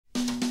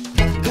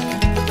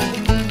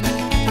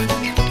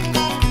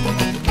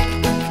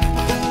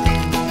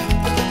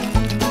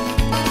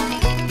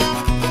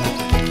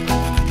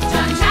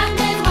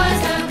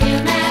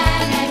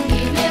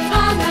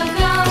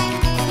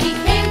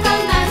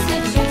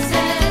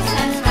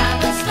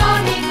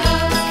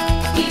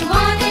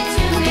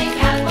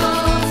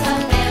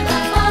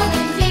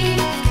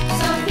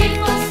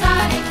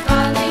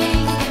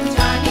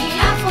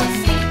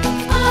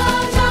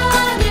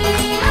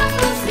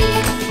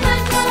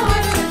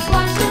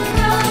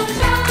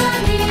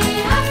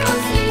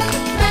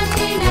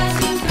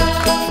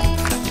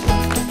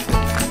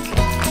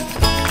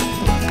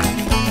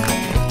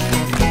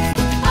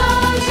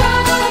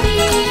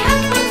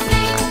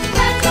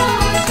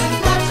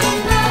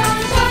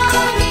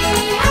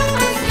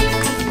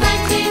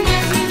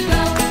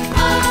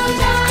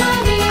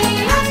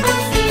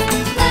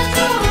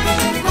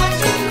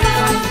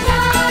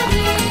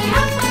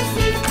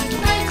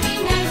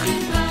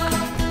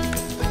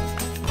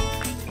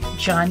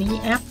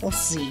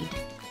Appleseed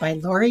by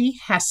Laurie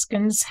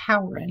Haskins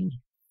Howren.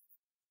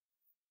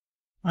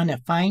 On a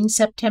fine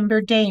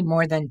September day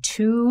more than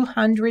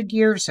 200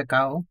 years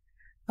ago,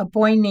 a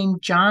boy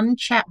named John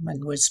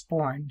Chapman was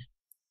born.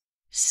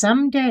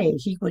 Someday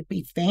he would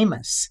be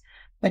famous,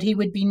 but he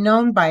would be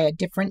known by a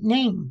different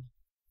name,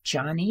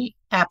 Johnny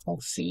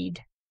Appleseed.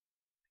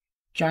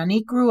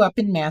 Johnny grew up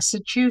in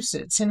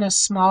Massachusetts in a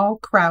small,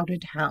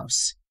 crowded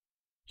house.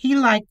 He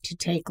liked to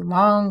take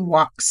long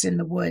walks in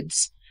the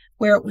woods,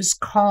 where it was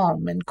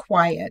calm and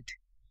quiet.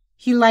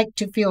 He liked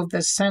to feel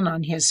the sun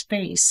on his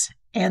face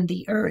and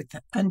the earth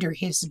under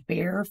his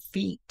bare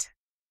feet.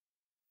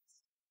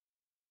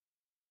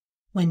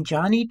 When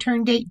Johnny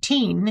turned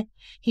 18,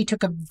 he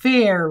took a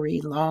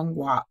very long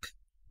walk,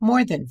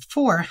 more than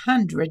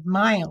 400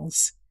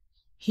 miles.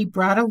 He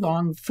brought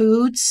along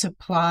food,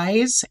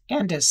 supplies,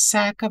 and a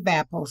sack of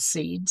apple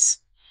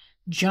seeds.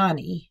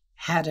 Johnny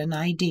had an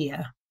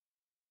idea.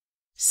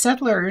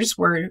 Settlers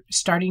were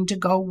starting to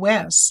go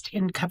west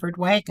in covered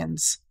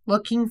wagons,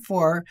 looking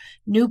for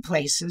new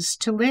places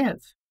to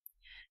live.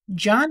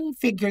 Johnny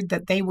figured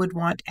that they would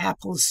want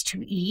apples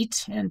to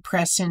eat and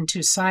press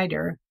into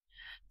cider,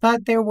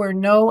 but there were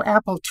no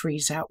apple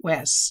trees out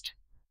west.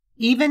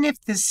 Even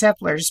if the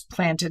settlers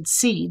planted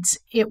seeds,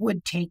 it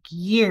would take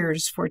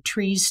years for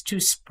trees to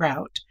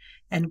sprout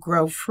and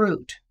grow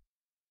fruit.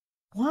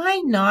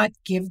 Why not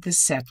give the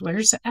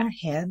settlers a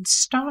head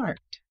start?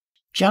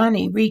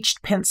 Johnny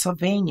reached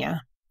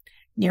Pennsylvania.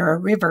 Near a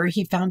river,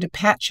 he found a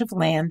patch of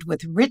land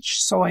with rich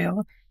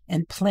soil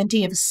and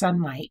plenty of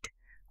sunlight,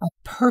 a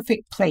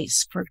perfect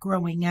place for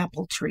growing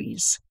apple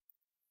trees.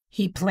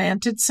 He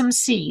planted some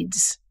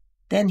seeds.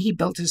 Then he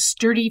built a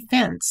sturdy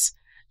fence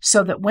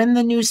so that when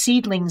the new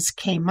seedlings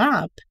came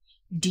up,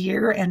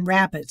 deer and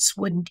rabbits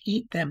wouldn't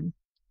eat them.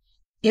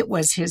 It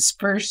was his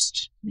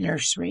first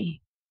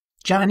nursery.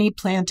 Johnny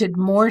planted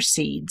more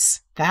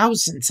seeds,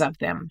 thousands of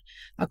them,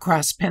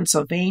 across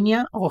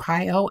Pennsylvania,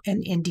 Ohio,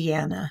 and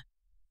Indiana.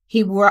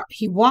 He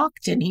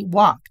walked and he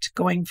walked,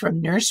 going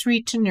from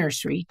nursery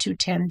to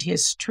tend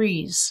his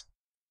trees.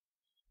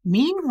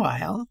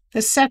 Meanwhile,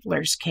 the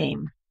settlers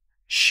came.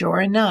 Sure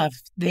enough,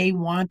 they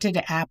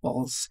wanted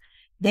apples.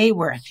 They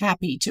were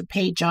happy to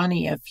pay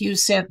Johnny a few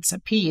cents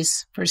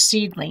apiece for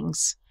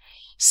seedlings.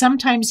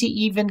 Sometimes he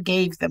even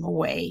gave them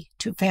away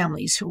to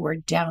families who were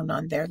down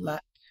on their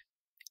luck.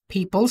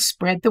 People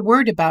spread the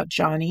word about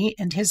Johnny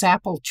and his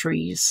apple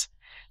trees.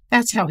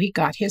 That's how he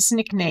got his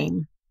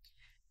nickname.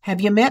 "Have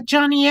you met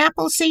Johnny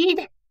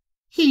Appleseed?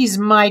 He's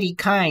mighty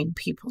kind,"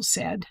 people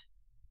said.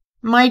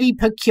 Mighty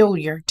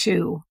peculiar,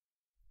 too.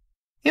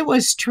 It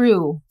was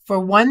true. For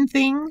one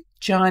thing,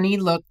 Johnny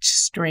looked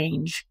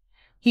strange.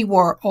 He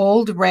wore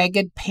old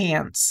ragged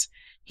pants.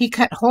 He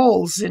cut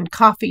holes in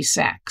coffee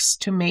sacks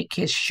to make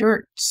his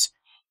shirts.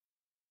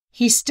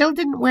 He still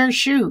didn't wear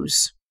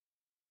shoes.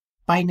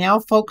 By now,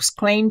 folks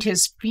claimed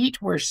his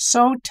feet were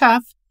so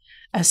tough,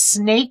 a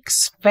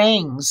snake's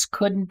fangs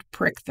couldn't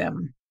prick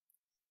them.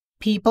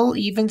 People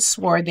even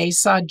swore they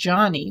saw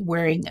Johnny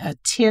wearing a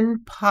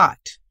tin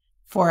pot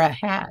for a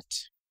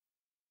hat,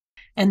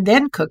 and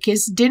then cook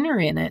his dinner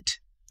in it.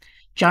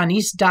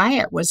 Johnny's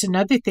diet was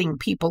another thing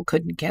people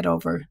couldn't get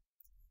over.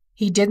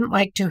 He didn't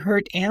like to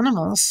hurt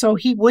animals, so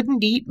he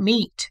wouldn't eat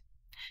meat.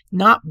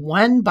 Not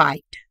one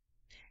bite.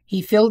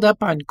 He filled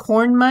up on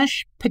corn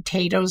mush,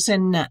 potatoes,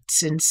 and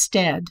nuts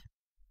instead.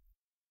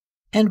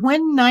 And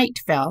when night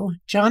fell,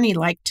 Johnny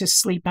liked to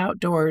sleep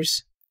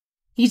outdoors.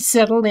 He'd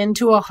settle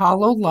into a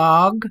hollow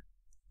log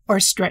or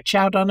stretch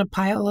out on a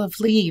pile of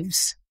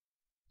leaves.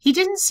 He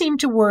didn't seem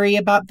to worry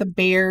about the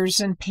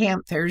bears and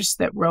panthers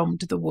that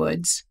roamed the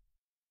woods.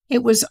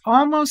 It was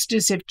almost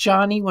as if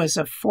Johnny was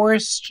a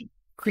forest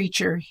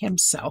creature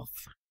himself.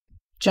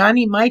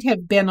 Johnny might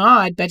have been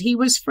odd, but he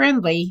was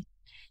friendly.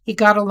 He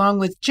got along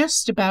with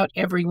just about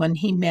everyone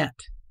he met.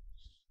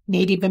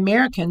 Native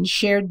Americans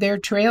shared their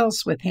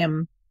trails with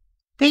him.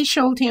 They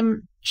showed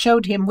him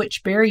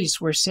which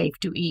berries were safe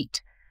to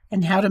eat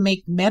and how to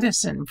make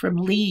medicine from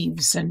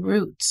leaves and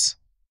roots.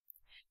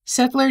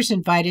 Settlers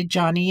invited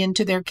Johnny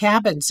into their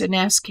cabins and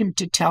asked him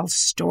to tell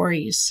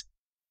stories.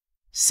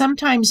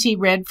 Sometimes he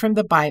read from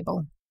the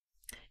Bible.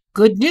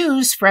 "Good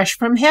news fresh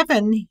from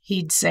heaven,"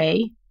 he'd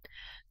say.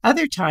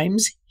 Other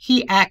times,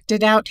 he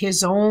acted out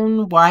his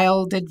own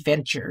wild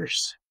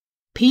adventures.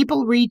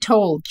 People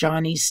retold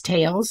Johnny's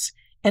tales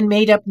and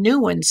made up new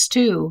ones,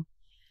 too.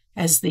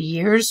 As the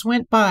years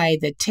went by,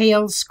 the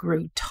tales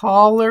grew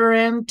taller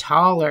and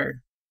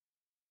taller.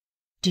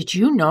 Did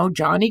you know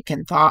Johnny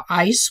can thaw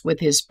ice with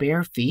his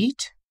bare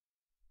feet?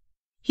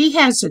 He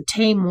has a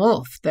tame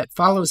wolf that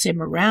follows him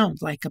around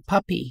like a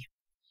puppy.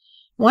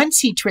 Once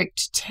he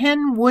tricked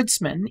 10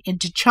 woodsmen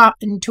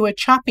into a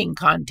chopping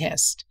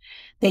contest.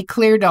 They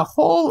cleared a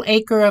whole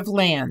acre of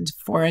land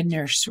for a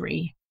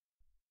nursery.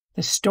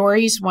 The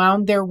stories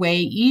wound their way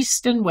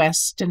east and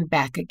west and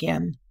back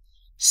again.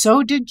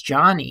 So did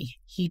Johnny.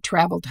 He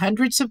traveled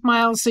hundreds of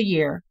miles a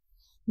year,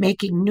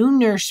 making new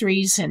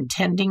nurseries and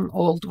tending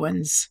old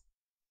ones.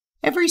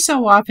 Every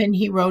so often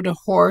he rode a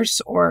horse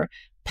or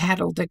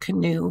paddled a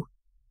canoe.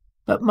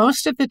 But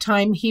most of the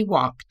time he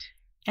walked,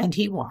 and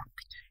he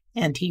walked,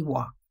 and he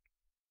walked.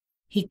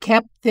 He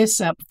kept this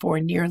up for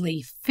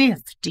nearly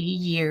 50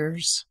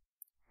 years.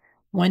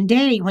 One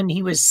day, when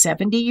he was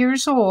 70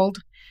 years old,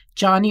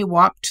 Johnny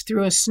walked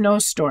through a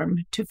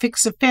snowstorm to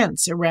fix a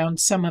fence around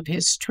some of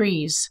his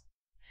trees.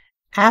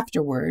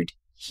 Afterward,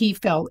 he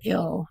fell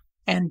ill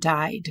and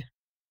died.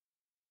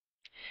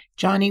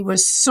 Johnny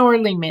was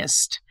sorely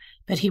missed,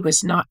 but he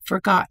was not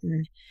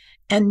forgotten,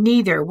 and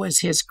neither was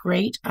his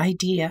great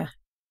idea.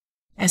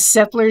 As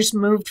settlers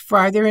moved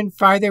farther and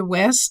farther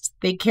west,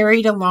 they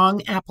carried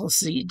along apple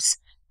seeds,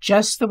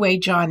 just the way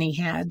Johnny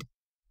had,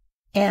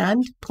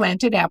 and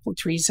planted apple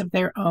trees of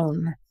their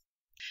own.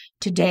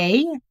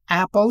 Today,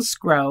 apples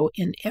grow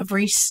in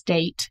every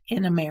state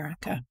in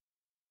America.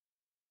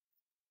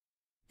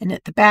 And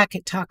at the back,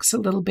 it talks a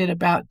little bit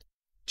about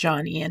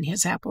Johnny and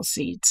his apple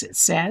seeds. It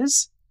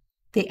says,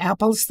 "The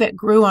apples that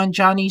grew on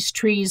Johnny's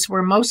trees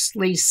were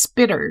mostly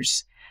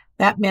spitters.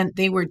 That meant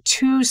they were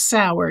too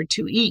sour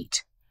to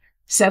eat.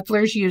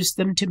 Settlers used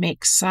them to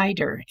make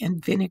cider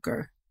and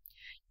vinegar.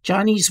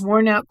 Johnny's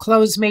worn-out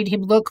clothes made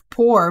him look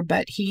poor,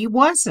 but he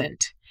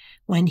wasn't.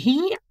 When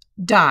he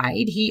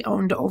died, he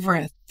owned over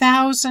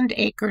 1,000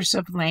 acres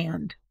of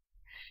land.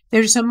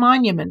 There's a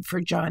monument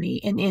for Johnny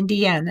in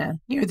Indiana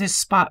near the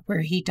spot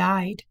where he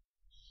died.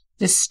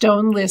 The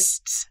stone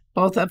lists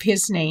both of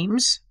his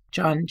names,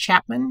 John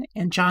Chapman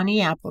and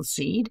Johnny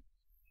Appleseed,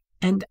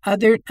 and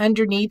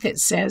underneath it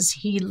says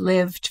he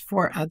lived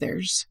for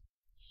others.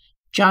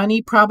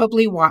 Johnny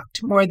probably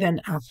walked more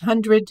than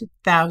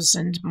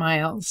 100,000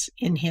 miles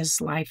in his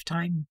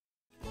lifetime."